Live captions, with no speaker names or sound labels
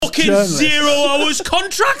fucking 0 hours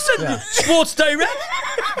contracts and Sports Direct.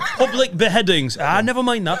 Public beheadings. Never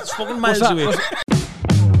mind that. It's fucking miles away.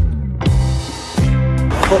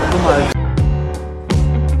 Fuck the mag.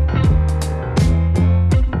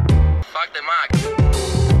 Fuck the mag.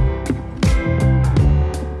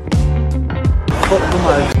 Fuck the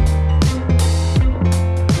mag.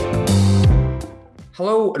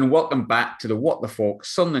 Hello and welcome back to the What the Fork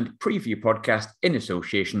Sunderland preview podcast in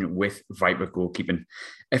association with Viper Goalkeeping.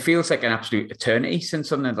 It feels like an absolute eternity since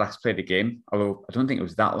Sunderland last played a game, although I don't think it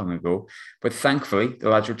was that long ago. But thankfully, the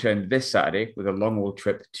lads returned this Saturday with a long old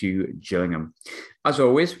trip to Gillingham. As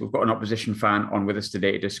always, we've got an opposition fan on with us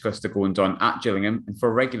today to discuss the goings-on at Gillingham. And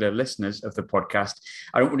for regular listeners of the podcast,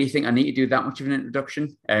 I don't really think I need to do that much of an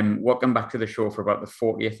introduction. Welcome back to the show for about the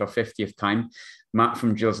 40th or 50th time. Matt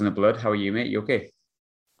from Gills in the Blood, how are you, mate? You okay?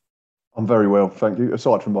 I'm very well, thank you.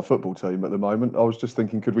 Aside from my football team at the moment, I was just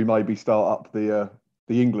thinking, could we maybe start up the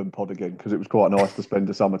England pod again? Because it was quite nice to spend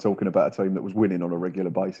the summer talking about a team that was winning on a regular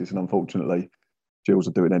basis, and unfortunately, Gills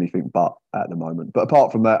are doing anything but at the moment. But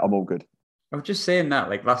apart from that, I'm all good. I was just saying that,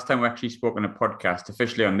 like last time we actually spoke on a podcast,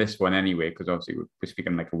 officially on this one anyway, because obviously we're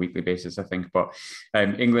speaking on like a weekly basis, I think. But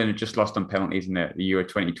England had just lost on penalties in the Euro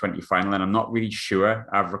 2020 final, and I'm not really sure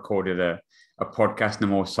I've recorded a podcast in a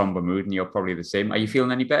more somber mood, and you're probably the same. Are you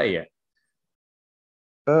feeling any better yet?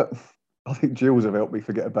 I think Gills have helped me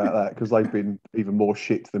forget about that because they've been even more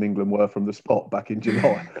shit than England were from the spot back in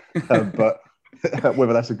July. But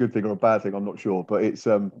whether that's a good thing or a bad thing, I'm not sure. But it's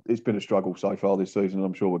been a struggle so far this season, and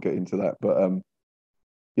I'm sure we'll get into that. But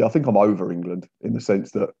yeah, I think I'm over England in the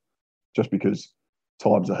sense that just because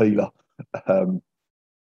time's a healer.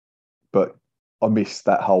 But I miss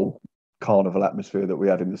that whole carnival atmosphere that we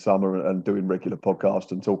had in the summer and doing regular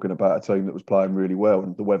podcasts and talking about a team that was playing really well,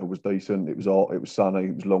 and the weather was decent, it was hot, it was sunny,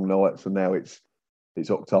 it was long nights, and now it's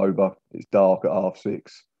October, it's dark at 6:30.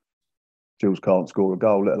 Gills can't score a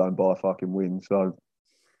goal, let alone buy a fucking win. So,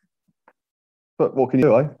 but what can you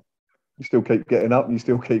do, eh? You still keep getting up and you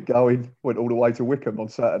still keep going. Went all the way to Wickham on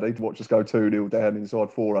Saturday to watch us go 2-0 down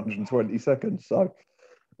inside 420 seconds. So,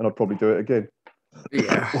 and I'd probably do it again.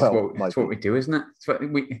 Yeah, that's what we do, isn't it? It's what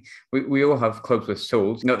we all have clubs with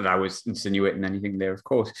souls. Not that I was insinuating anything there, of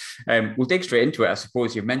course. We'll dig straight into it. I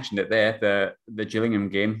suppose you've mentioned it there, the Gillingham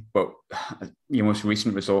game, but your most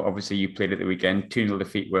recent result, obviously you played at the weekend, 2-0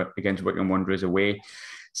 defeat against Wycombe Wanderers away.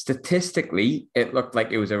 Statistically, it looked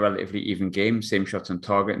like it was a relatively even game, same shots on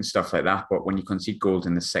target and stuff like that. But when you concede goals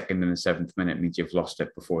in the second and the 7th minute, it means you've lost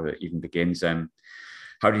it before it even begins.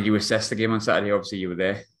 How did you assess the game on Saturday? Obviously, you were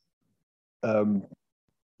there. I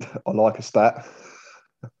like a stat.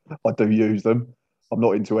 I do use them. I'm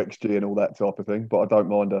not into XG and all that type of thing, but I don't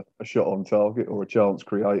mind a shot on target or a chance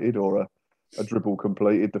created or a dribble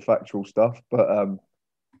completed, the factual stuff. But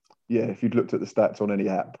yeah, if you'd looked at the stats on any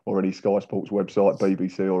app or any Sky Sports website,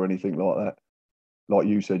 BBC or anything like that, like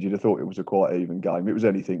you said, you'd have thought it was a quite even game. It was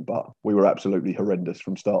anything but. We were absolutely horrendous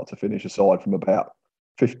from start to finish, aside from about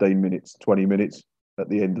 15 minutes, 20 minutes at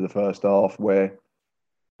the end of the first half where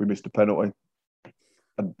we missed a penalty.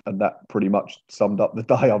 And that pretty much summed up the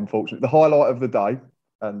day, unfortunately. The highlight of the day,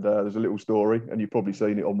 and there's a little story, and you've probably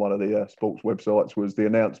seen it on one of the sports websites, was the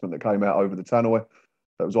announcement that came out over the tannoy.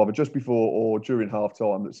 That was either just before or during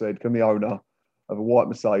half-time that said, can the owner of a white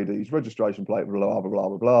Mercedes, registration plate, blah, blah, blah,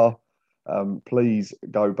 blah, blah, please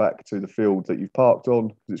go back to the field that you've parked on,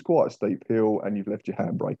 because it's quite a steep hill and you've left your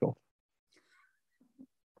handbrake off.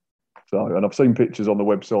 So, and I've seen pictures on the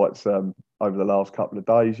websites over the last couple of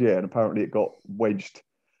days, yeah, and apparently it got wedged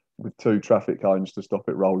with 2 traffic cones to stop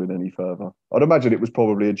it rolling any further. I'd imagine it was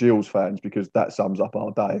probably a Gills fans because that sums up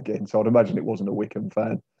our day again. So I'd imagine it wasn't a Wickham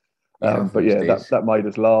fan. But yeah, that made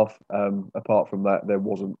us laugh. Apart from that, there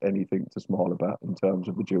wasn't anything to smile about in terms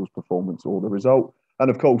of the Gills performance or the result.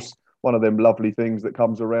 And of course, one of them lovely things that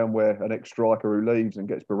comes around where an ex-striker who leaves and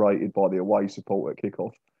gets berated by the away support at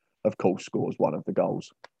kickoff, of course, scores one of the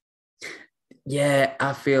goals. Yeah,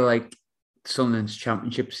 I feel like Sunderland's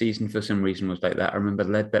championship season for some reason was like that. I remember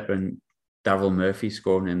Ledbetter and Daryl Murphy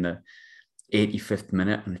scoring in the 85th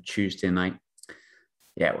minute on a Tuesday night.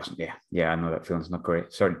 Yeah, it wasn't. Yeah, I know that feeling's not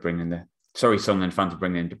great. Sorry Sunderland fans to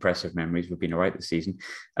bring in depressive memories. We've been all right this season.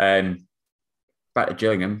 Back to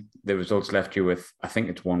Gillingham, the results left you with, I think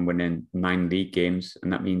it's 1 win in 9 league games,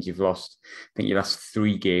 and that means you've lost, I think you lost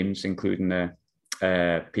 3 games, including the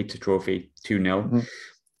Pizza Trophy, 2-0. Mm-hmm.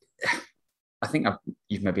 I think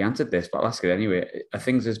you've maybe answered this, but I'll ask it anyway. Are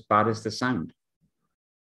things as bad as the sound?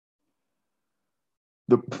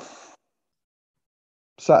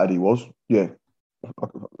 Saturday was, yeah.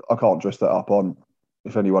 I can't dress that up. I'm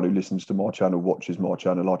if anyone who listens to my channel watches my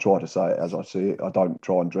channel, I try to say it as I see it. I don't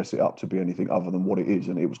try and dress it up to be anything other than what it is,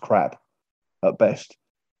 and it was crap at best.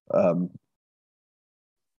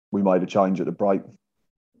 We made a change at the break.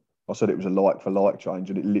 I said it was a like-for-like change,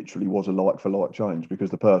 and it literally was a like-for-like change because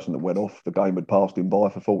the person that went off, the game had passed him by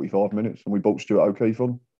for 45 minutes, and we brought Stuart O'Keefe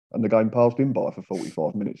on, and the game passed him by for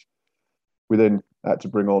 45 minutes. We then had to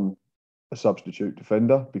bring on a substitute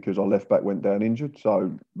defender because our left back went down injured,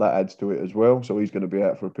 so that adds to it as well. So he's going to be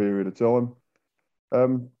out for a period of time.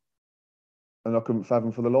 And I couldn't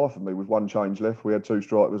fathom for the life of me, with one change left, we had two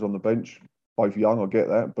strikers on the bench, both young, I get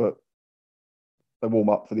that, but they warm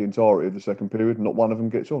up for the entirety of the second period, and not one of them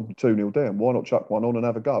gets on. 2-0 down. Why not chuck one on and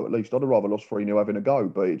have a go at least? I'd have rather lost 3-0 having a go,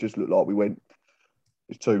 but it just looked like we went,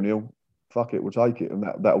 it's 2-0, fuck it, we'll take it, and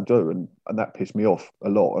that'll do. And that pissed me off a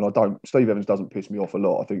lot. And Steve Evans doesn't piss me off a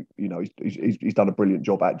lot. I think, he's done a brilliant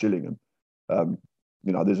job at Gillingham.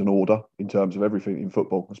 There's an order in terms of everything in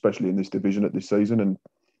football, especially in this division at this season. And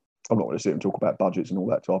I'm not going to sit and talk about budgets and all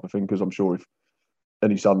that type of thing, because I'm sure if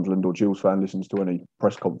any Sunderland or Gills fan listens to any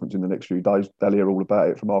press conference in the next few days, they'll hear all about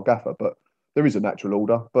it from our gaffer. But there is a natural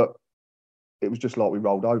order. But it was just like we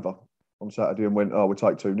rolled over on Saturday and went, we'll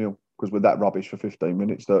take 2-0. Because we're that rubbish for 15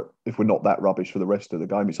 minutes that if we're not that rubbish for the rest of the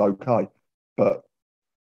game, it's okay. But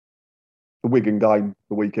the Wigan game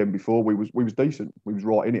the weekend before, we was decent. We was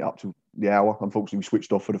right in it up to the hour. Unfortunately, we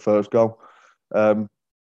switched off for the first goal. But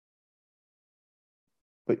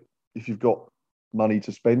if you've got money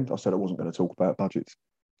to spend, I said I wasn't going to talk about budgets.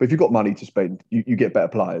 But if you've got money to spend, you get better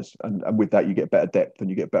players. And with that, you get better depth and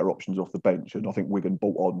you get better options off the bench. And I think Wigan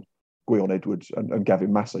bought on Guion Edwards and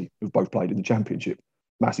Gavin Massey, who've both played in the Championship.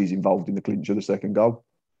 Massey's involved in the clinch of the second goal.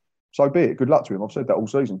 So be it. Good luck to him. I've said that all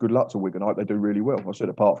season. Good luck to Wigan. I hope they do really well. I said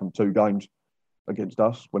apart from 2 games against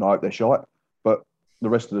us, when I hope they're shite. But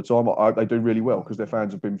the rest of the time, I hope they do really well because their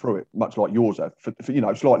fans have been through it, much like yours have, for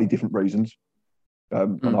slightly different reasons. I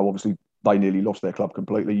know, obviously, they nearly lost their club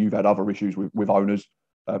completely. You've had other issues with owners.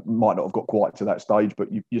 Might not have got quite to that stage, but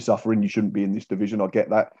you're suffering. You shouldn't be in this division. I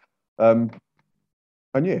get that. And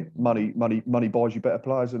yeah, money buys you better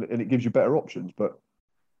players and it gives you better options. But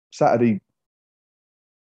Saturday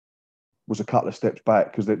was a couple of steps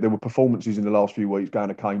back because there were performances in the last few weeks going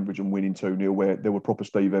to Cambridge and winning 2-0 where there were proper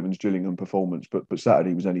Steve Evans Gillingham performance, but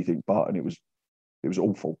Saturday was anything but, and it was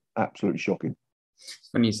awful, absolutely shocking.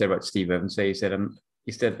 When you said about Steve Evans, he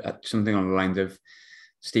said something on the lines of,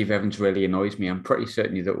 Steve Evans really annoys me. I'm pretty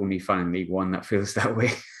certain you're the only fan in League One that feels that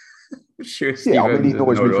way. Sure, he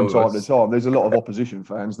annoys me from time to time. There's a lot of opposition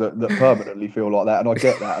fans that permanently feel like that, and I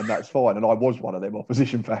get that, and that's fine. And I was one of them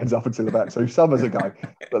opposition fans up until about 2 summers ago.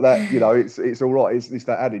 But that, it's all right. It's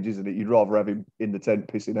that adage, isn't it? You'd rather have him in the tent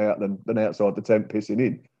pissing out than outside the tent pissing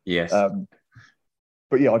in. Yes.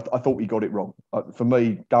 But yeah, I thought he got it wrong. For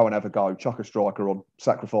me, go and have a go, chuck a striker on,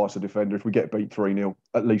 sacrifice a defender. If we get beat 3-0,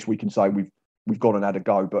 at least we can say we've gone and had a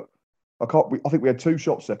go. But I think we had 2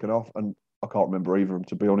 shots second half, and I can't remember either of them,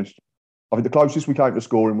 to be honest. I think the closest we came to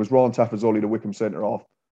scoring was Ryan Tafazoli, the Wickham centre half,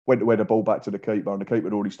 went to wear the ball back to the keeper, and the keeper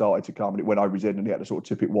had already started to come, and it went over his head, and he had to sort of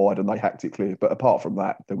tip it wide, and they hacked it clear. But apart from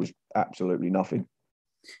that, there was absolutely nothing.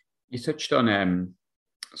 You touched on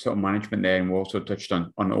sort of management there, and we also touched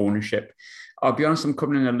on ownership. I'll be honest, I'm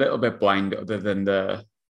coming in a little bit blind, other than the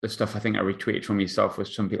stuff I think I retweeted from yourself,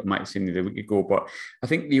 which some people might have seen the week ago. But I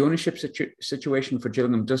think the ownership situation for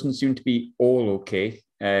Gillingham doesn't seem to be all okay.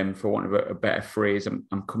 For want of a better phrase, I'm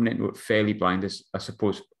coming into it fairly blind, as I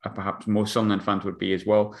suppose perhaps most Sunderland fans would be as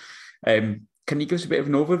well. Can you give us a bit of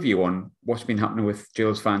an overview on what's been happening with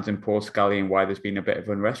Gills fans and Paul Scally and why there's been a bit of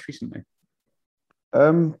unrest recently?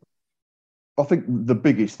 I think the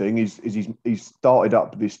biggest thing is he's started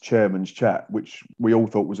up this chairman's chat, which we all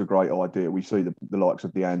thought was a great idea. We see the likes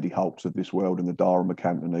of the Andy Holts of this world and the Dara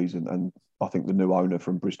McAntonys, and I think the new owner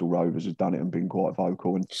from Bristol Rovers has done it and been quite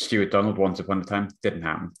vocal. And Stuart Donald once upon a time, didn't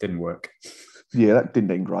happen, didn't work. Yeah, that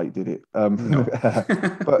didn't end great, did it? No.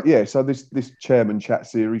 But yeah, so this chairman chat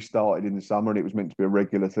series started in the summer, and it was meant to be a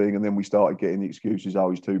regular thing, and then we started getting the excuses,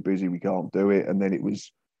 he's too busy, we can't do it, and then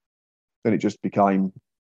it just became,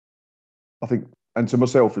 I think, and to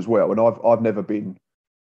myself as well, and I've never been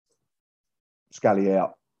Scally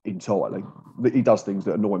out entirely. He does things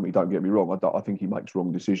that annoy me, don't get me wrong. I think he makes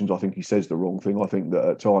wrong decisions. I think he says the wrong thing. I think that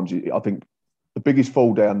at times, I think the biggest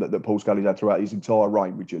fall down that Paul Scally's had throughout his entire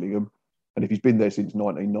reign with Gillingham, and if he's been there since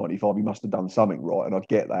 1995, he must have done something right, and I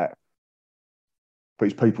get that. But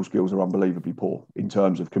his people skills are unbelievably poor in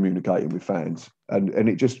terms of communicating with fans. And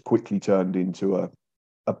it just quickly turned into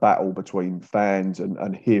a battle between fans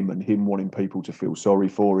and him wanting people to feel sorry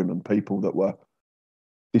for him, and people that were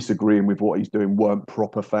disagreeing with what he's doing weren't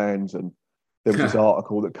proper fans. And There was this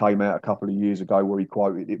article that came out a couple of years ago where he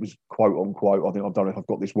quoted, it was quote unquote, I don't know if I've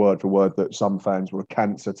got this word for word, that some fans were a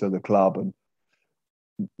cancer to the club. And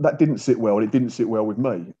that didn't sit well. And it didn't sit well with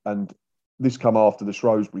me. And this come after the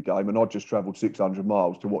Shrewsbury game, and I'd just travelled 600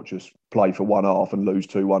 miles to watch us play for one half and lose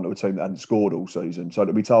 2-1 to a team that hadn't scored all season. So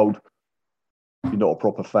to be told you're not a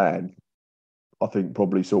proper fan, I think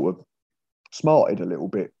probably sort of smarted a little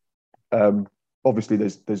bit. Obviously,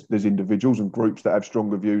 there's individuals and groups that have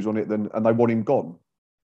stronger views on it and they want him gone,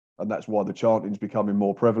 and that's why the chanting's becoming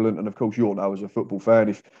more prevalent. And of course, you'll know as a football fan,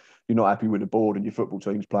 if you're not happy with the board and your football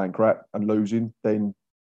team's playing crap and losing, then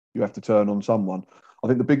you have to turn on someone. I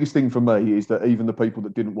think the biggest thing for me is that even the people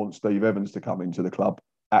that didn't want Steve Evans to come into the club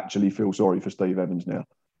actually feel sorry for Steve Evans now.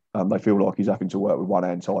 They feel like he's having to work with one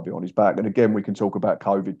hand tied behind his back. And again, we can talk about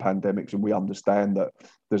COVID pandemics, and we understand that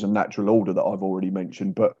there's a natural order that I've already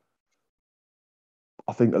mentioned. But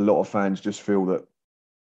I think a lot of fans just feel that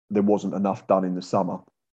there wasn't enough done in the summer,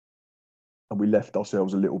 and we left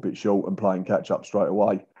ourselves a little bit short and playing catch up straight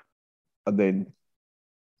away. And then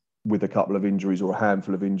with a couple of injuries or a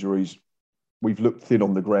handful of injuries, we've looked thin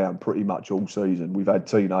on the ground pretty much all season. We've had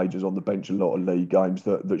teenagers on the bench a lot of league games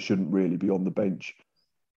that shouldn't really be on the bench.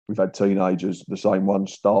 We've had teenagers, the same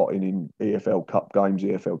ones, starting in EFL Cup games,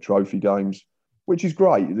 EFL Trophy games, which is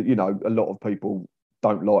great. You know, a lot of people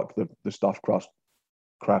don't like the stuffed crust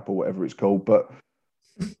crap or whatever it's called, but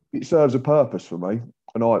it serves a purpose for me.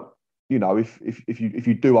 And if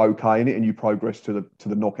you do okay in it and you progress to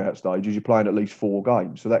the knockout stages, you're playing at least 4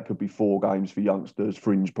 games. So that could be 4 games for youngsters,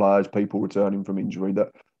 fringe players, people returning from injury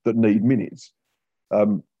that need minutes.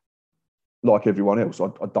 Like everyone else, I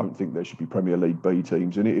don't think there should be Premier League B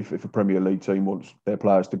teams in it. If a Premier League team wants their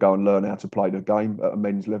players to go and learn how to play the game at a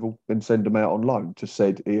men's level, then send them out on loan to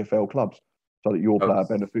said EFL clubs so that your player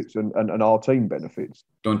benefits and our team benefits.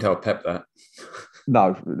 Don't tell Pep that.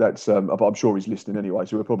 No, that's. But I'm sure he's listening anyway,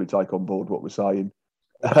 so he'll probably take on board what we're saying.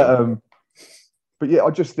 But yeah, I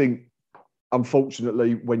just think,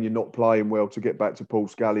 unfortunately, when you're not playing well, to get back to Paul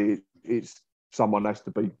Scally, it's someone has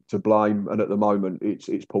to be to blame, and at the moment, it's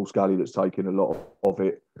Paul Scally that's taking a lot of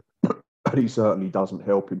it. And he certainly doesn't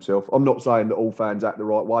help himself. I'm not saying that all fans act the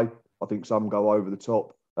right way. I think some go over the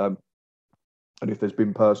top. And if there's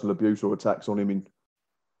been personal abuse or attacks on him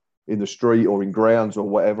in the street or in grounds or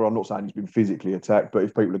whatever, I'm not saying he's been physically attacked, but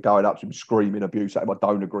if people are going up to him screaming abuse at him, I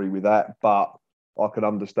don't agree with that. But I can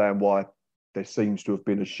understand why there seems to have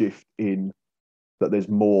been a shift in that. There's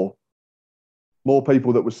more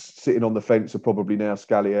people that were sitting on the fence are probably now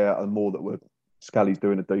Scally out, and more that were Scally's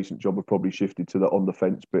doing a decent job have probably shifted to the on the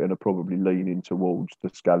fence bit and are probably leaning towards the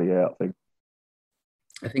Scally out thing.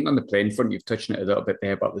 I think on the playing front, you've touched on it a little bit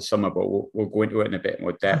there about the summer, but we'll go into it in a bit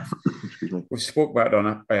more depth. We've spoke about it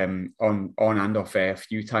on and off air a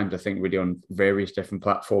few times, I think, really on various different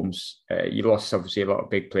platforms. You lost, obviously, a lot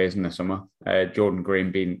of big players in the summer. Jordan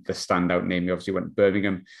Graham being the standout name. He obviously went to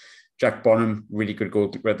Birmingham. Jack Bonham, really good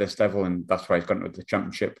goalkeeper at this level, and that's why he's gone to the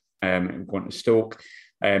Championship and gone to Stoke.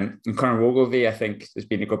 And Conor Ogilvie, I think, has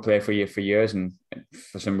been a good player for you for years, and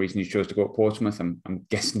for some reason he chose to go to Portsmouth. I'm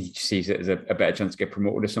guessing he sees it as a better chance to get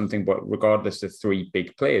promoted or something. But regardless of 3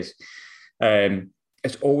 big players,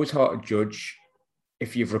 it's always hard to judge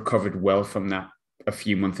if you've recovered well from that a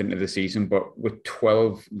few months into the season. But with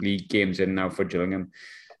 12 league games in now for Gillingham,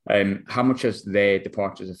 how much has their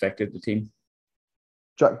departures affected the team?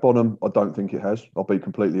 Jack Bonham, I don't think it has. I'll be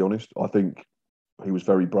completely honest. I think he was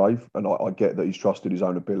very brave, and I get that he's trusted his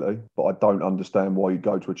own ability, but I don't understand why you'd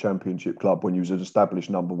go to a Championship club when you was an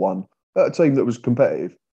established number 1 at a team that was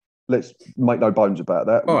competitive. Let's make no bones about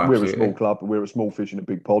that. We're a small club, and we're a small fish in a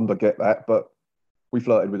big pond. I get that, but we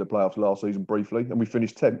flirted with the playoffs last season briefly, and we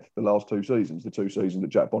finished 10th the last 2 seasons, the 2 seasons that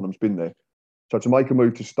Jack Bonham's been there. So to make a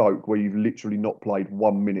move to Stoke where you've literally not played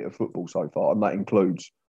 1 minute of football so far, and that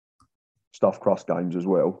includes stuffed crust games as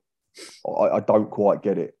well, I don't quite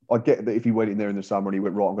get it. I get that if he went in there in the summer and he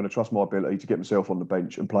went, right, I'm going to trust my ability to get myself on the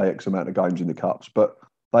bench and play X amount of games in the Cups. But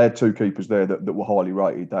they had 2 keepers there that were highly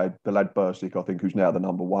rated. They had the lad Bursick, I think, who's now the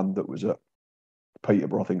number 1, that was at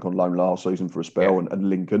Peterborough, I think, on loan last season for a spell, and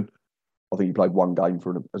Lincoln. I think he played 1 game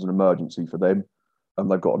as an emergency for them. And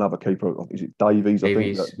they've got another keeper, is it Davies? I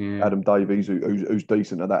think, Adam Davies, who's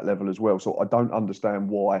decent at that level as well. So I don't understand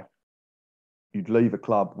why you'd leave a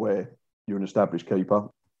club where you're an established keeper,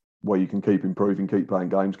 where you can keep improving, keep playing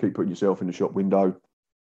games, keep putting yourself in the shop window,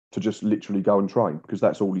 to just literally go and train, because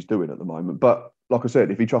that's all he's doing at the moment. But like I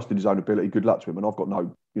said, if he trusted his own ability, good luck to him. And I've got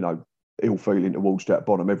no, ill feeling towards Jack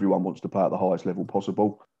Bonham. Everyone wants to play at the highest level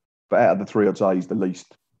possible. But out of the 3, I'd say he's the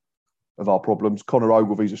least of our problems. Conor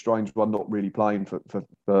Ogilvie's a strange one, not really playing for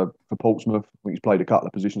Portsmouth. I think he's played a couple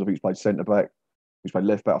of positions. I think he's played centre-back. He's played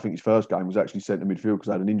left back. I think his first game was actually centre midfield because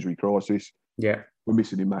he had an injury crisis. Yeah. We're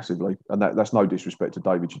missing him massively. And that's no disrespect to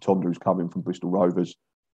David Chitonda, who's coming from Bristol Rovers,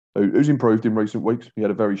 who's improved in recent weeks. He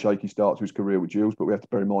had a very shaky start to his career with Gills, but we have to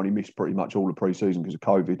bear in mind he missed pretty much all the pre-season because of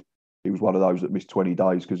COVID. He was one of those that missed 20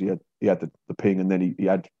 days because he had the ping, and then he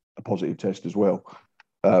had a positive test as well.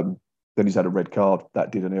 Then he's had a red card.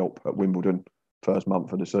 That didn't help at Wimbledon, first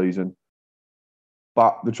month of the season.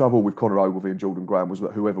 But the trouble with Connor Ogilvie and Jordan Graham was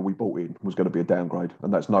that whoever we brought in was going to be a downgrade.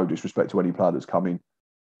 And that's no disrespect to any player that's come in,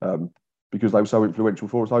 because they were so influential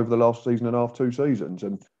for us over the last season and a half, 2 seasons.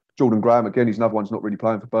 And Jordan Graham, again, he's another one who's not really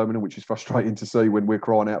playing for Birmingham, which is frustrating to see when we're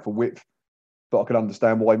crying out for width. But I can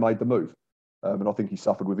understand why he made the move. And I think he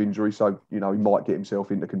suffered with injury. So, he might get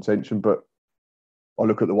himself into contention. But I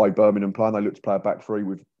look at the way Birmingham play, and they look to play a back three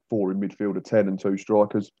with 4 in midfield, a 10 and 2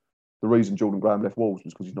 strikers. The reason Jordan Graham left Wolves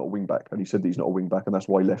was because he's not a wing back, and he said that he's not a wing back, and that's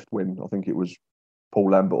why he left when I think it was Paul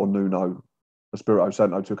Lambert or Nuno Espirito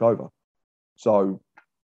Santo took over. So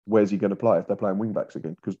where's he going to play if they're playing wing backs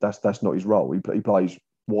again? Because that's not his role. He plays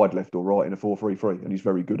wide left or right in a 4-3-3, and he's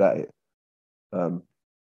very good at it.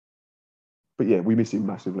 But yeah, we miss him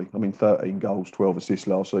massively. I mean, 13 goals, 12 assists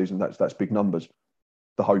last season. That's big numbers.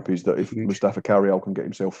 The hope is that if Mustafa Carriol can get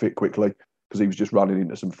himself fit quickly, because he was just running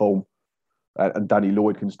into some form, and Danny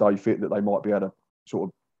Lloyd can stay fit, that they might be able to sort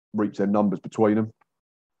of reach their numbers between them.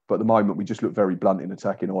 But at the moment, we just look very blunt in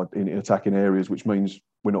attacking areas, which means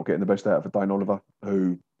we're not getting the best out of Dane Oliver,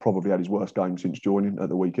 who probably had his worst game since joining at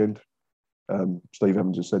the weekend. Steve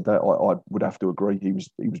Evans has said that. I would have to agree. He was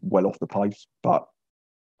well off the pace, but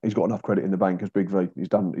he's got enough credit in the bank as Big V.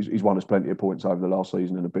 He's won us plenty of points over the last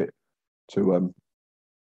season and a bit to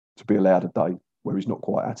be allowed a day where he's not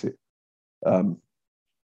quite at it.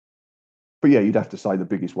 But yeah, you'd have to say the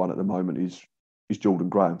biggest one at the moment is Jordan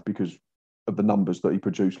Graham because of the numbers that he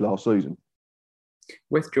produced last season.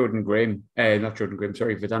 With Jordan Graham,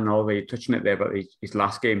 Vidan Oliver, touching it there about his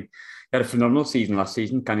last game. He had a phenomenal season last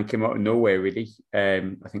season, kind of came out of nowhere, really.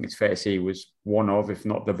 I think it's fair to say he was one of, if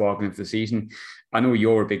not the bargain of the season. I know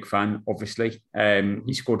you're a big fan, obviously.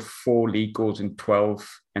 He scored 4 league goals in 12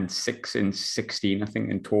 and 6 in 16, I think,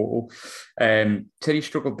 in total. Said he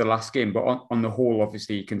struggled the last game, but on the whole,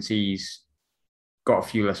 obviously, you can see he's got a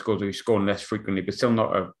few less goals, he's scoring less frequently, but still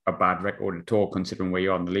not a bad record at all, considering where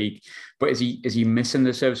you are in the league. But is he missing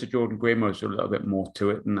the service of Jordan Graham, or is there a little bit more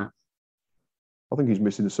to it than that? I think he's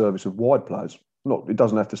missing the service of wide players. It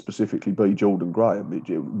doesn't have to specifically be Jordan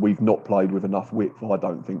Graham. We've not played with enough width, I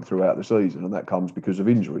don't think, throughout the season, and that comes because of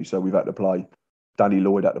injury. So we've had to play. Danny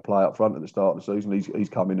Lloyd had to play up front at the start of the season. He's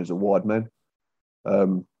come in as a wide man.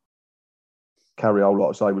 Carriol, like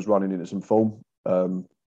I say, was running into some form.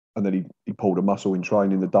 And then he pulled a muscle in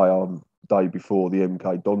training the day before the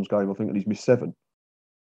MK Dons game, I think, and he's missed 7.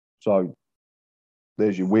 So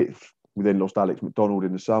there's your width. We then lost Alex McDonald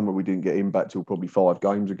in the summer. We didn't get him back till probably 5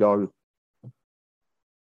 games ago.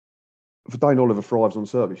 For Dane Oliver thrives on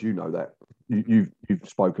service, you know that. You've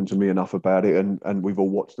spoken to me enough about it, and we've all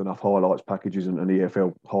watched enough highlights packages and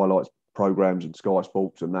EFL highlights programs and Sky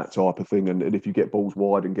Sports and that type of thing. And if you get balls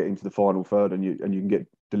wide and get into the final third, and you can get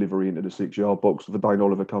delivery into the 6-yard box, the Dane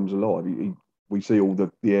Oliver comes alive. We see all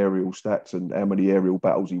the aerial stats and how many aerial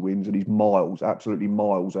battles he wins, and he's absolutely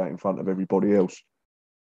miles out in front of everybody else.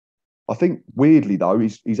 I think weirdly though,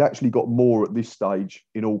 he's actually got more at this stage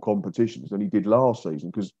in all competitions than he did last season,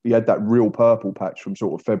 because he had that real purple patch from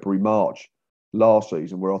sort of February, March last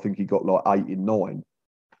season where I think he got like 8 in 9.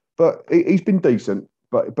 But he's been decent.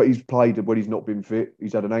 But he's played when he's not been fit.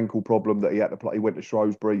 He's had an ankle problem that he had to play. He went to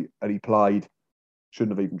Shrewsbury and he played.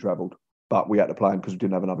 Shouldn't have even travelled. But we had to play him because we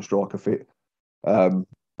didn't have another striker fit. And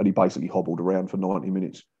he basically hobbled around for 90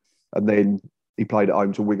 minutes. And then he played at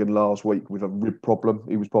home to Wigan last week with a rib problem.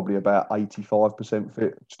 He was probably about 85%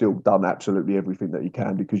 fit. Still done absolutely everything that he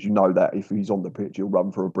can, because you know that if he's on the pitch, he'll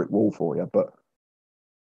run for a brick wall for you. But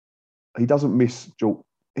he doesn't miss...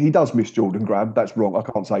 He does miss Jordan Graham. That's wrong. I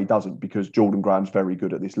can't say he doesn't, because Jordan Graham's very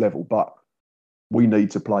good at this level. But we need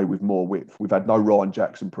to play with more width. We've had no Ryan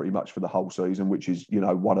Jackson pretty much for the whole season, which is,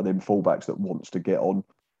 one of them fullbacks that wants to get on.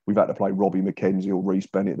 We've had to play Robbie McKenzie or Reece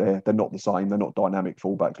Bennett there. They're not the same. They're not dynamic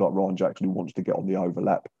fullbacks like Ryan Jackson, who wants to get on the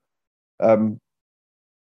overlap. But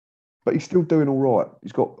he's still doing all right.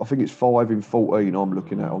 He's got, I think it's 5 in 14 I'm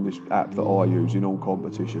looking at on this app that I use in all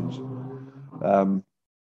competitions.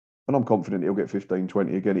 And I'm confident he'll get 15,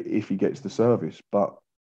 20 again if he gets the service. But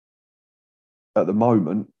at the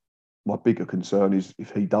moment, my bigger concern is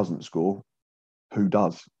if he doesn't score, who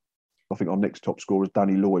does? I think our next top scorer is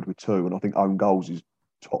Danny Lloyd with 2, and I think own goals is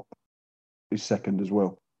second as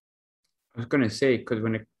well. I was going to say, because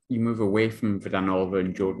when you move away from Vidan Oliver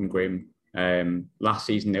and Jordan Graham, Last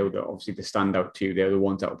season, they were obviously the standout two. They're the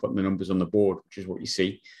ones that were putting the numbers on the board, which is what you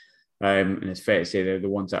see. And it's fair to say they're the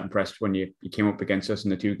ones that impressed when you came up against us in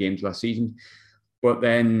the 2 games last season. But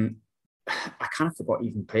then I kind of forgot he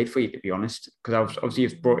even played for you, to be honest, because I was obviously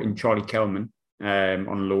you've brought in Charlie Kelman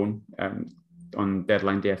on loan on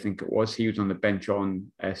deadline day, I think it was. He was on the bench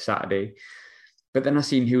on Saturday. But then I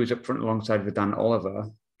seen who was up front alongside with Dan Oliver,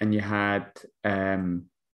 and you had John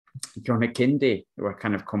Akinde, who I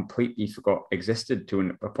kind of completely forgot existed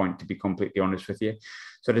to a point, to be completely honest with you.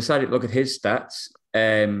 So I decided to look at his stats.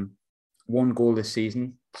 1 goal this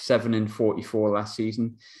season, 7 in 44 last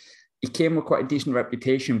season. He came with quite a decent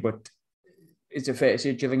reputation, but is it fair to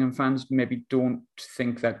say Gillingham fans maybe don't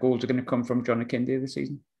think that goals are going to come from John Akinde this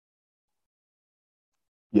season?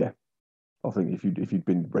 Yeah, I think if you'd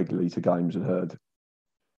been regularly to games and heard,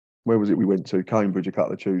 where was it we went to? Cambridge a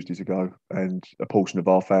couple of Tuesdays ago, and a portion of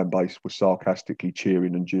our fan base was sarcastically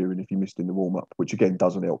cheering and jeering if you missed in the warm-up, which again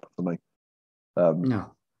doesn't help for me.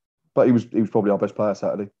 No. But he was probably our best player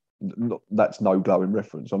Saturday. That's no glowing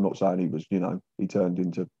reference. I'm not saying he was, he turned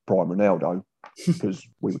into prime Ronaldo because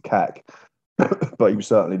we were cack. But he was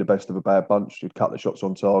certainly the best of a bad bunch. He'd cut the shots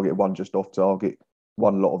on target, one just off target,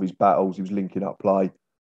 won a lot of his battles. He was linking up play.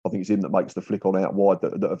 I think it's him that makes the flick on out wide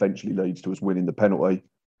that eventually leads to us winning the penalty.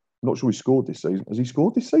 I'm not sure he scored this season. Has he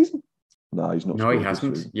scored this season? No, he's not. No, he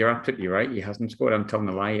hasn't. You're absolutely right. He hasn't scored. I'm telling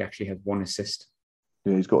a lie. He actually had 1 assist.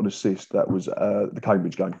 Yeah, he's got an assist. That was the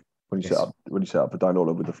Cambridge game when he set up for Dan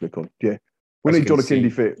Oliver with the flick on. Yeah. We need John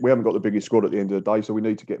Akinde fit. We haven't got the biggest squad at the end of the day, so we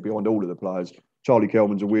need to get behind all of the players. Charlie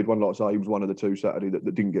Kelman's a weird one. Like I say, he was one of the 2 Saturday that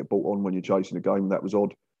didn't get brought on when you're chasing a game. That was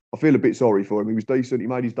odd. I feel a bit sorry for him. He was decent. He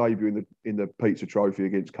made his debut in the Pizza Trophy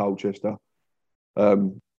against Colchester.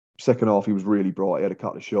 Second half, he was really bright. He had a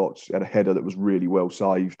couple of shots. He had a header that was really well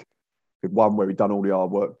saved. He had one where he'd done all the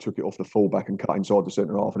hard work, took it off the fullback and cut inside the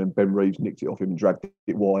centre half, and then Ben Reeves nicked it off him and dragged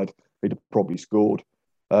it wide. He'd have probably scored.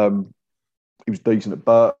 He was decent at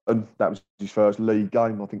Burton. That was his first league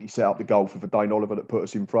game. I think he set up the goal for Dane Oliver that put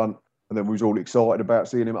us in front. And then we was all excited about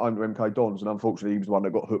seeing him at home to MK Dons. And unfortunately, he was the one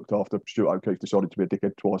that got hooked after Stuart O'Keefe decided to be a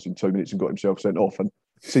dickhead twice in 2 minutes and got himself sent off. And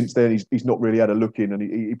since then, he's not really had a look in. And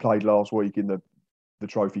he played last week in the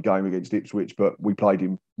trophy game against Ipswich, but we played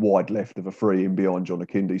him wide left of a free in behind John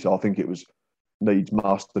Akinde. So I think it was needs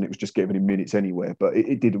must, and it was just giving him minutes anywhere. But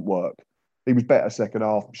it didn't work. He was better second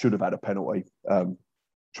half. Should have had a penalty.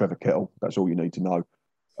 Trevor Kettle. That's all you need to know.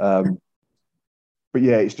 But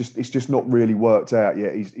yeah, it's just not really worked out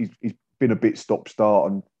yet. He's been a bit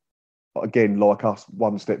stop-start, and again, like us,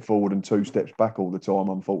 1 step forward and 2 steps back all the time,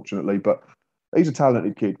 unfortunately. But he's a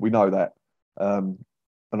talented kid. We know that. And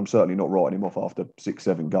I'm certainly not writing him off after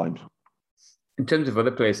 6-7 games. In terms of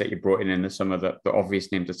other players that you brought in the summer, the obvious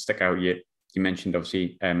names that stick out, you mentioned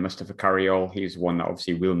obviously Mustafa Carriol. He's one that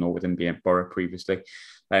obviously we'll know with him being at Borough previously.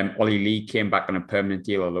 Ollie Lee came back on a permanent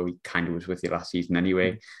deal, although he kind of was with you last season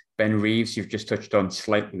anyway. Ben Reeves, you've just touched on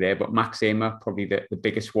slightly there, but Max Amer, probably the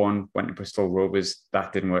biggest one, went to Bristol Rovers.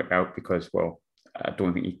 That didn't work out because, well, I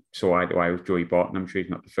don't think he saw eye to eye with Joey Barton. I'm sure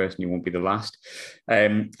he's not the first and he won't be the last.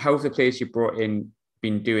 How have the players you brought in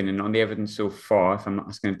been doing? And on the evidence so far, if I'm not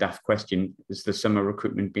asking a daft question, has the summer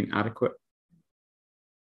recruitment been adequate?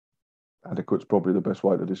 Adequate's probably the best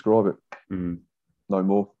way to describe it. No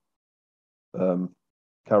more.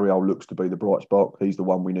 Carriol looks to be the bright spark. He's the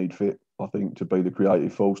one we need fit, I think, to be the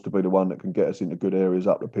creative force, to be the one that can get us into good areas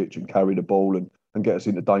up the pitch and carry the ball and get us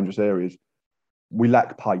into dangerous areas. We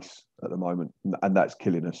lack pace at the moment, and that's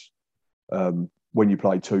killing us. When you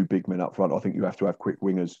play 2 big men up front, I think you have to have quick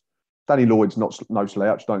wingers. Danny Lloyd's no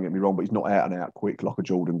slouch, don't get me wrong, but he's not out and out quick like a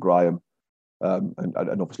Jordan Graham. And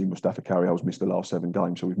obviously Mustafa Carriol's missed the last 7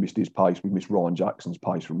 games, so we've missed his pace. We've missed Ryan Jackson's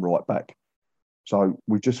pace from right back. So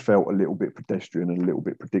we've just felt a little bit pedestrian and a little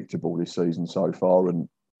bit predictable this season so far. And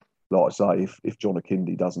like I say, if John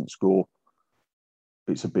Akinde doesn't score,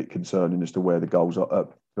 it's a bit concerning as to where the goals are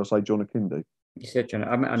up. Did I say John Akinde? You said John.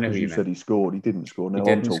 I know who you said he scored. He didn't score. Now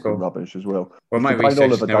I'm talking rubbish as well. Well, my research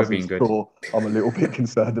has never been good. I'm a little bit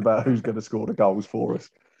concerned about who's going to score the goals for us.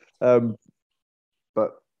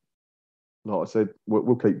 But like I said,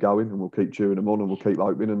 we'll keep going and we'll keep cheering them on and we'll keep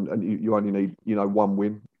hoping. And you only need 1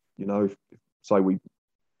 win. If say we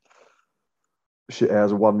shit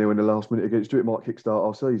ours a 1-0 in the last minute against you, it might kickstart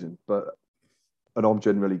our season. And I'm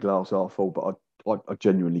generally glass half full, but I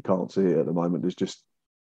genuinely can't see it at the moment.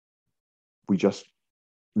 We just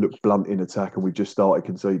look blunt in attack, and we've just started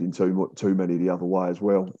conceding too many the other way as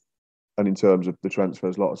well. And in terms of the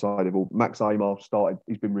transfers, like I say, Max Amer started.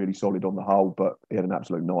 He's been really solid on the whole, but he had an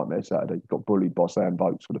absolute nightmare Saturday. He got bullied by Sam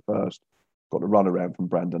Vokes for the first. Got the run around from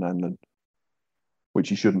Brandon Hanlon, which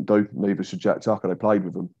he shouldn't do. Neither should Jack Tucker. They played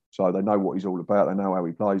with them. So they know what he's all about. They know how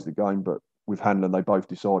he plays the game. But with Hanlon, they both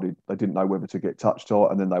decided they didn't know whether to get touch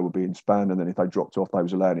tight, and then they were being spanned. And then if they dropped off, they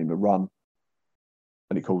was allowing him to run.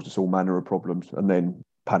 And it caused us all manner of problems. And then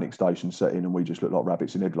panic stations set in, and we just looked like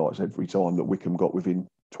rabbits in headlights every time that Wickham got within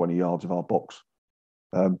 20 yards of our box.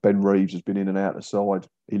 Ben Reeves has been in and out the side.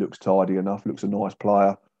 He looks tidy enough, looks a nice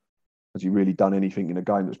player. Has he really done anything in a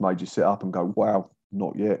game that's made you sit up and go, wow,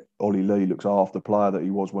 not yet? Ollie Lee looks half the player that he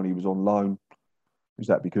was when he was on loan. Is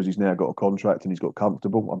that because he's now got a contract and he's got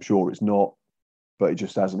comfortable? I'm sure it's not, but it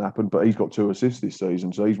just hasn't happened. But he's got 2 assists this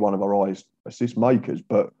season, so he's one of our highest assist makers.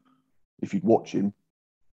 But if you'd watch him,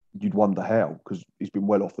 you'd wonder how, because he's been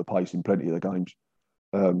well off the pace in plenty of the games.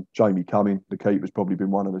 Jamie Cumming, the keeper's probably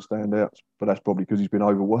been one of the standouts, but that's probably because he's been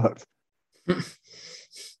overworked. It's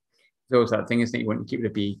always that thing, isn't it? You want your keeper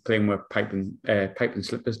to be playing with pipe and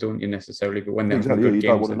slippers, don't you necessarily? But when they're exactly, good you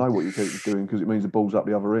games, don't want to know what your keeper's doing because it means the ball's up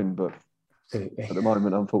the other end. But absolutely. At the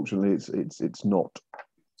moment, unfortunately, it's not.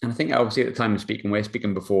 And I think obviously at the time of speaking, we're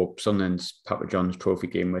speaking before Sunderland's Papa John's Trophy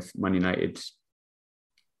game with Man United's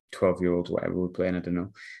 12-year-olds, whatever we're playing, I don't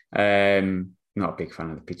know. Not a big fan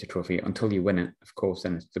of the Pizza Trophy until you win it, of course,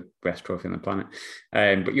 then it's the best trophy on the planet.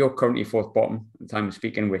 But you're currently 4th bottom at the time of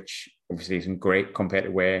speaking, which obviously isn't great compared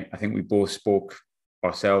to where I think we both spoke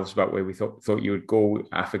ourselves about where we thought you would go.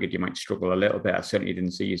 I figured you might struggle a little bit. I certainly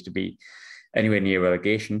didn't see you to be anywhere near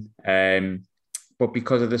relegation. But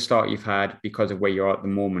because of the start you've had, because of where you are at the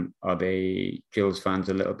moment, are the Gills fans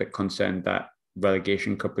a little bit concerned that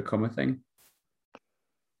relegation could become a thing?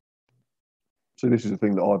 So this is the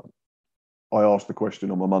thing that I asked the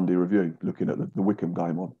question on my Monday review, looking at the Wickham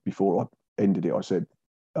game before I ended it. I said,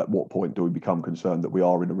 at what point do we become concerned that we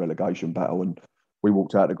are in a relegation battle? And we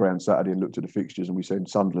walked out the ground Saturday and looked at the fixtures and we said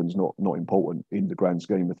Sunderland's not important in the grand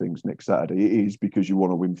scheme of things next Saturday. It is because you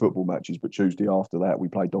want to win football matches, but Tuesday after that we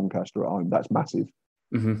play Doncaster at home. That's massive.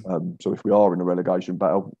 Mm-hmm. So if we are in a relegation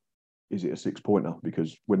battle, is it a 6-pointer?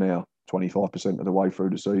 Because we're now 25% of the way through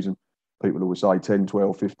the season. People always say 10,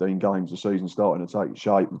 12, 15 games, the season's starting to take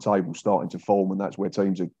shape, the table's starting to form, and that's where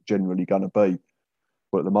teams are generally going to be.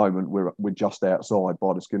 But at the moment, we're just outside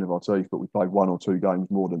by the skin of our teeth, but we played 1 or 2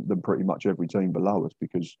 games more than pretty much every team below us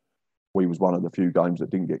because we was one of the few games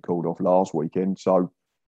that didn't get called off last weekend. So,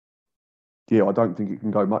 yeah, I don't think it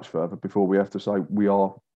can go much further before we have to say we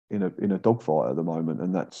are in a dogfight at the moment,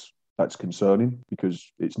 and that's concerning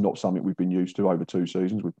because it's not something we've been used to over 2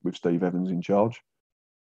 seasons with Steve Evans in charge.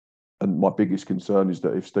 And my biggest concern is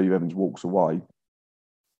that if Steve Evans walks away,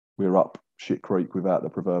 we're up shit creek without the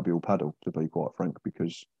proverbial paddle, to be quite frank,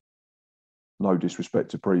 because no disrespect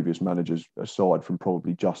to previous managers, aside from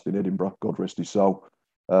probably Justin Edinburgh, God rest his soul.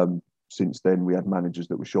 Since then, we had managers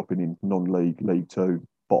that were shopping in non-league, League Two,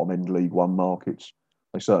 bottom-end League One markets.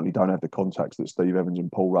 They certainly don't have the contacts that Steve Evans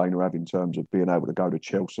and Paul Rayner have in terms of being able to go to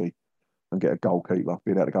Chelsea and get a goalkeeper,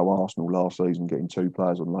 being able to go Arsenal last season, getting 2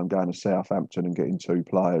 players on loan, going to Southampton and getting 2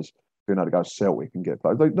 players, being able to go Celtic and get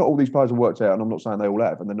players. Not all these players have worked out, and I'm not saying they all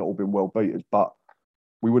have, and they're not all been well beaters, but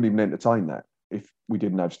we wouldn't even entertain that if we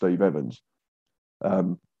didn't have Steve Evans.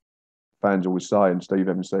 Fans always say, and Steve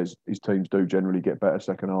Evans says, his teams do generally get better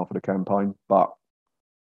second half of the campaign, but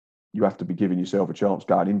you have to be giving yourself a chance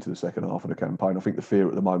going into the second half of the campaign. I think the fear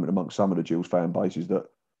at the moment amongst some of the Gills fan base is that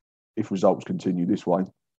if results continue this way,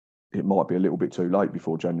 it might be a little bit too late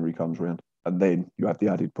before January comes around. And then you have the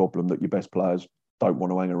added problem that your best players don't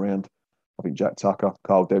want to hang around. I think Jack Tucker,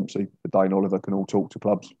 Carl Dempsey, Dane Oliver can all talk to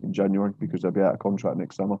clubs in January because they'll be out of contract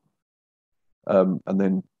next summer. And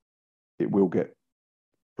then it will get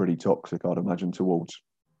pretty toxic, I'd imagine, towards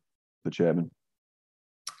the chairman.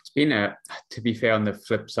 It's been to be fair, on the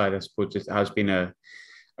flip side, I suppose it has been a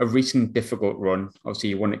recent difficult run. Obviously,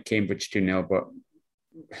 you won at Cambridge 2-0, but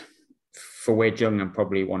for where Gillingham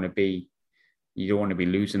probably want to be, you don't want to be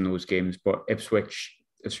losing those games. But Ipswich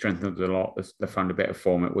have strengthened a lot. They found a bit of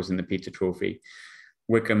form. It was in the Pizza Trophy.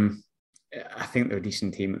 Wickham, I think they're a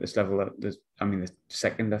decent team at this level. The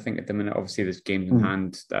second, I think, at the minute. Obviously, there's games in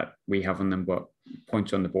hand that we have on them, but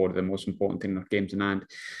points on the board are the most important thing, not games in hand.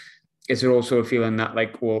 Is there also a feeling that,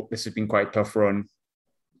 this has been quite a tough run?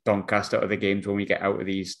 Doncaster are the games when we get out of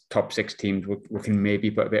these top 6 teams, we can maybe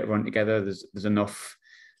put a bit of run together. There's enough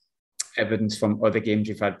evidence from other games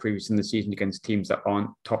you've had previous in the season against teams that aren't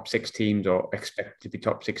top 6 teams or expected to be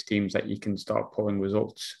top 6 teams that you can start pulling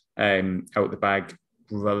results out the bag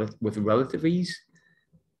with relative ease?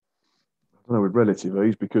 I don't know, with relative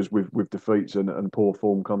ease, because with defeats and poor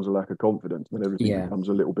form comes a lack of confidence, and everything becomes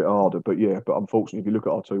a little bit harder. But unfortunately, if you look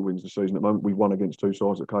at our 2 wins this season at the moment, we've won against 2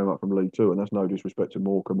 sides that came up from League Two, and that's no disrespect to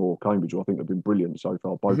Morecambe or Cambridge, who I think have been brilliant so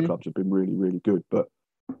far. Both clubs have been really, really good. But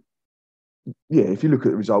Yeah, if you look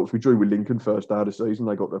at the results, we drew with Lincoln first day of the season.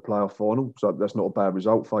 They got their playoff final, so that's not a bad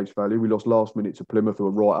result, face value. We lost last minute to Plymouth, who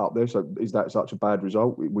were right up there. So is that such a bad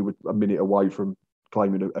result? We were a minute away from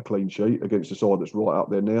claiming a clean sheet against a side that's right up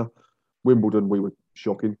there now. Wimbledon, we were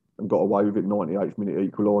shocking and got away with it. 98th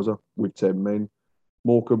minute equaliser with 10 men.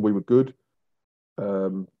 Morecambe, we were good.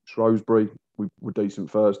 Shrewsbury, we were decent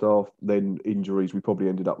first half. Then injuries, we probably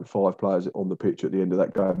ended up with 5 players on the pitch at the end of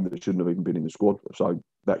that game that shouldn't have even been in the squad. So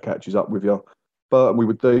that catches up with you. But we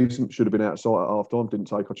were decent, should have been outside at half time, didn't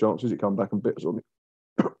take our chances. It come back and bit us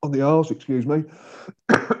on the arse, excuse me.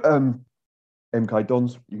 MK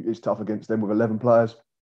Dons, it's tough against them with 11 players.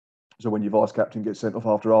 So when your vice captain gets sent off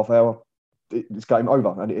after half hour, it's game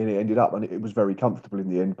over. And it ended up, and it was very comfortable in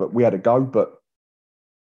the end. But we had a go, but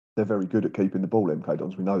they're very good at keeping the ball, MK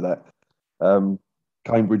Dons, we know that.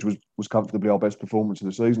 Cambridge was comfortably our best performance of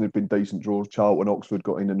the season. They've been decent draws. Charlton, Oxford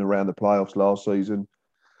got in and around the playoffs last season.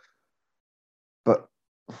 But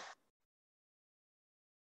I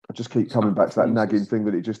just keep coming back to that nagging thing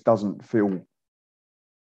that it just doesn't feel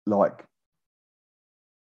like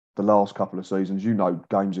the last couple of seasons. You know,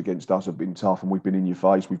 games against us have been tough and we've been in your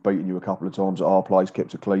face. We've beaten you a couple of times at our place,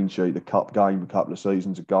 kept a clean sheet. The cup game a couple of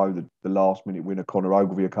seasons ago, the last minute winner, Conor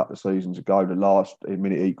Ogilvie, a couple of seasons ago, the last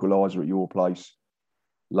minute equaliser at your place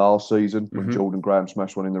last season when Jordan Graham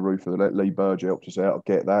smashed one in the roof of the net. Lee Burge helped us out.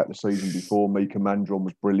 I get that. The season before, Mika Mandron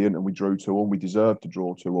was brilliant and we drew 2-2. We deserved to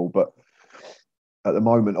draw 2-2. But at the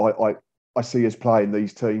moment, I see us playing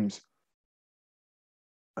these teams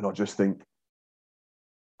and I just think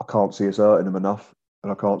I can't see us hurting them enough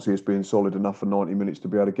and I can't see us being solid enough for 90 minutes to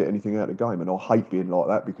be able to get anything out of the game. And I hate being like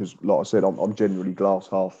that because, like I said, I'm generally glass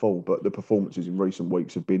half full, but the performances in recent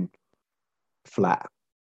weeks have been flat,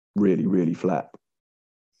 really, really flat.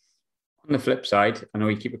 On the flip side, I know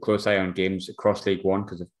you keep a close eye on games across League One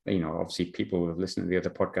because, obviously people have listened to the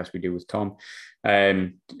other podcast we do with Tom.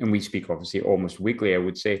 And we speak obviously almost weekly, I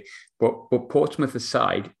would say. But Portsmouth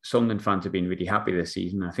aside, Sunderland fans have been really happy this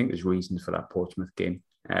season. I think there's reasons for that Portsmouth game.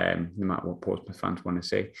 No matter what Portsmouth fans want to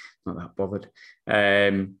say, not that bothered.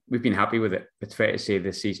 We've been happy with it. It's fair to say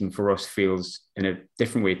this season for us feels in a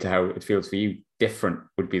different way to how it feels for you. Different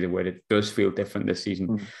would be the word. It does feel different this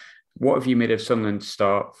season. What have you made of Sunderland's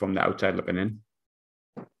start from the outside looking in?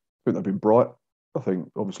 I think they've been bright. I think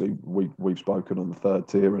obviously we've spoken on the third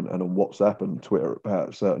tier and on WhatsApp and Twitter about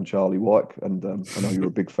a certain Charlie White, and I know you're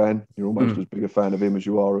a big fan. You're almost as big a fan of him as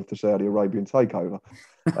you are of the Saudi Arabian takeover.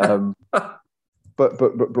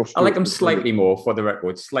 But Ross, I like him slightly more, for the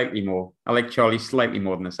record, slightly more. I like Charlie slightly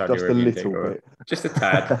more than the Saudi Arabian takeover. Bit. Just a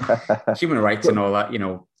tad. Human rights and all that,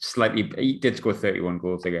 slightly. He did score 31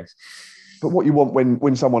 goals, I guess. But what you want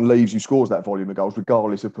when someone leaves who scores that volume of goals,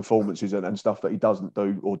 regardless of performances and stuff that he doesn't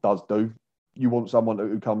do or does do, you want someone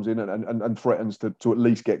who comes in and threatens to at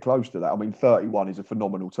least get close to that. I mean, 31 is a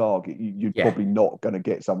phenomenal target. You're probably not going to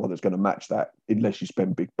get someone that's going to match that unless you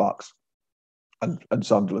spend big bucks. And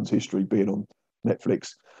Sunderland's history being on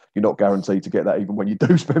Netflix, you're not guaranteed to get that even when you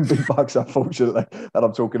do spend big bucks, unfortunately. And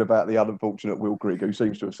I'm talking about the unfortunate Will Grigg, who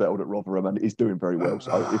seems to have settled at Rotherham and is doing very well.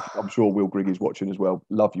 So I'm sure Will Grigg is watching as well.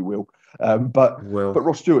 Love you, Will. But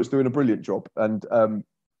Ross Stewart's doing a brilliant job. And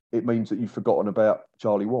it means that you've forgotten about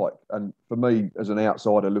Charlie White. And for me, as an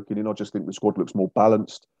outsider looking in, I just think the squad looks more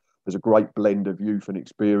balanced. There's a great blend of youth and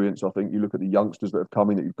experience. I think you look at the youngsters that have come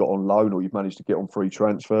in that you've got on loan or you've managed to get on free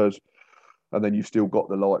transfers. And then you've still got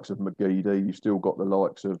the likes of McGeady. You've still got the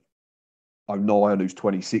likes of O'Neill, who's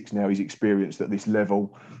 26 now. He's experienced at this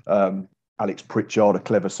level. Alex Pritchard, a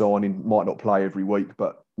clever signing, might not play every week,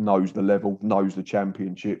 but knows the level, knows the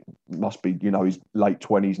championship. Must be, his late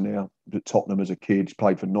 20s now. At Tottenham as a kid. He's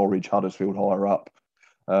played for Norwich, Huddersfield, higher up.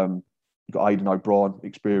 You've got Aidan O'Brien,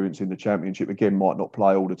 experience in the championship. Again, might not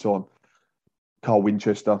play all the time. Carl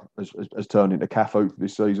Winchester has turned into Cafu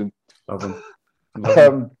this season. Love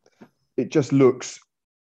him. It just looks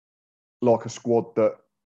like a squad that,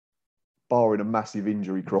 barring a massive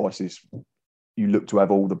injury crisis, you look to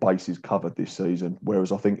have all the bases covered this season.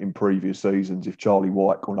 Whereas I think in previous seasons, if Charlie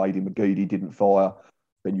White or Aidan McGeady didn't fire,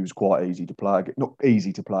 then you was quite easy to play against. Not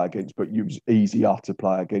easy to play against, but you was easier to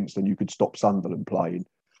play against and you could stop Sunderland playing.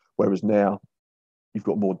 Whereas now, you've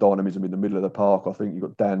got more dynamism in the middle of the park. I think you've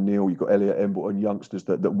got Dan Neil, you've got Elliot Embleton, youngsters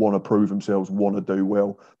that want to prove themselves, want to do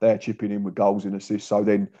well. They're chipping in with goals and assists. So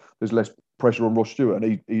then there's less pressure on Ross Stewart.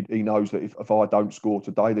 And he knows that if I don't score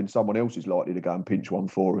today, then someone else is likely to go and pinch one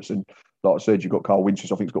for us. And like I said, you've got Carl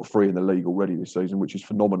Winchester. I think he's got 3 in the league already this season, which is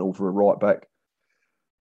phenomenal for a right back.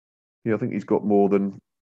 Yeah, I think he's got more than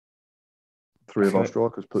Three of our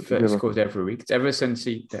strikers put First together. scores every week. It's ever since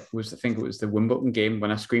I think it was the Wimbledon game when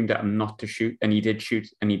I screamed at him not to shoot, and he did shoot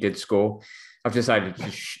and he did score. I've decided to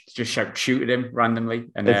just shoot at him randomly.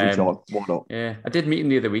 And Every time, why not? Yeah, I did meet him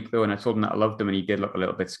the other week though, and I told him that I loved him, and he did look a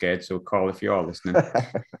little bit scared. So, Carl, if you are listening,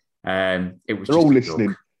 it was. They're all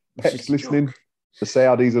listening. Pep's listening. The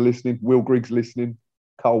Saudis are listening. Will Griggs listening.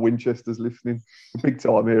 Carl Winchester's listening. Big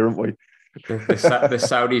time here, aren't we? The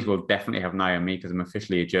Saudis will definitely have an eye on me because I'm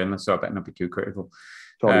officially a journalist, so I better not be too critical.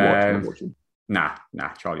 Charlie watching. Nah,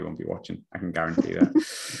 Charlie won't be watching. I can guarantee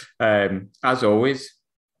that. As always,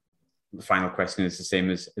 the final question is the same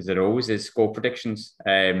as it always is: score predictions.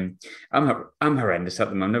 I'm horrendous at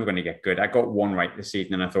them. I'm never going to get good. I got one right this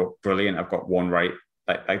season, and I thought, brilliant. I've got one right.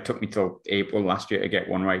 It took me till April last year to get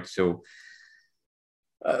one right. So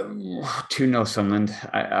 2-0 Sunderland.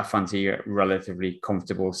 I fancy a relatively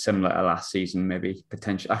comfortable, similar to last season, maybe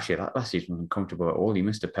potential. Actually, that last season wasn't comfortable at all. He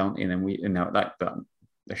missed a penalty, and then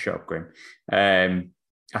the shut up, Graham.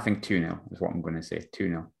 I think 2-0 is what I'm going to say.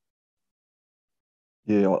 2-0.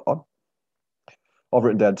 Yeah, I've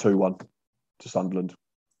written down 2-1 to Sunderland,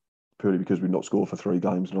 purely because we've not scored for 3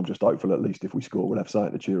 games, and I'm just hopeful at least if we score, we'll have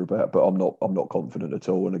something to cheer about. But I'm not confident at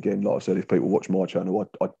all. And again, like I said, if people watch my channel,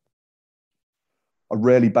 I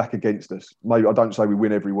rarely back against us. Maybe I don't say we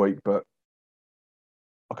win every week, but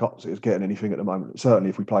I can't see us getting anything at the moment. Certainly,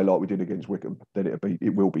 if we play like we did against Wickham, then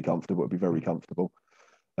it will be comfortable. It'll be very comfortable.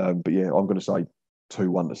 But yeah, I'm going to say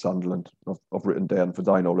 2-1 to Sunderland. I've written down for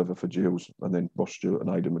Dane Oliver for Gills, and then Ross Stewart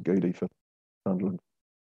and Aidan McGeady for Sunderland.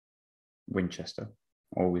 Winchester,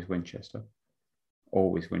 always Winchester,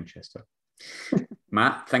 always Winchester.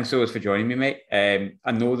 Matt, thanks so much for joining me, mate.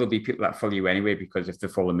 I know there'll be people that follow you anyway, because if they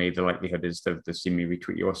follow me, the likelihood is they've seen me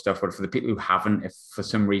retweet your stuff. But for the people who haven't, if for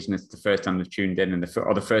some reason it's the first time they've tuned in,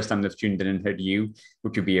 or the first time they've tuned in and heard you,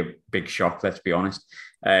 which would be a big shock, let's be honest,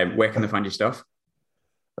 where can they find your stuff?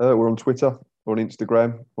 We're on Twitter, on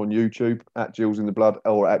Instagram, on YouTube, at Gills in the Blood,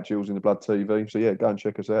 or at Gills in the Blood TV. So yeah, go and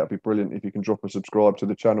check us out. It'd be brilliant if you can drop a subscribe to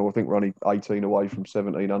the channel. I think we're only 18 away from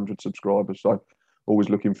 1,700 subscribers. So always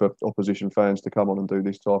looking for opposition fans to come on and do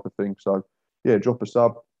this type of thing. So yeah, drop a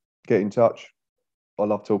sub, get in touch. I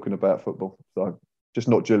love talking about football. So just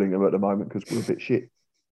not Gillingham at the moment because we're a bit shit.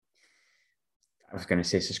 I was going to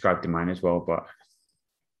say subscribe to mine as well, but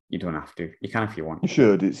you don't have to. You can if you want. You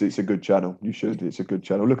should. It's a good channel. You should. It's a good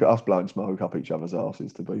channel. Look at us blowing smoke up each other's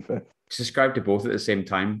asses, to be fair. Subscribe to both at the same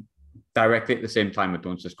time. Directly at the same time, but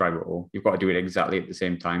don't subscribe at all. You've got to do it exactly at the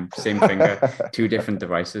same time. Same finger, 2 different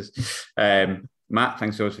devices. Matt,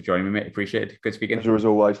 thanks so much for joining me, mate. Appreciate it. Good speaking. As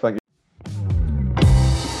always, thank you.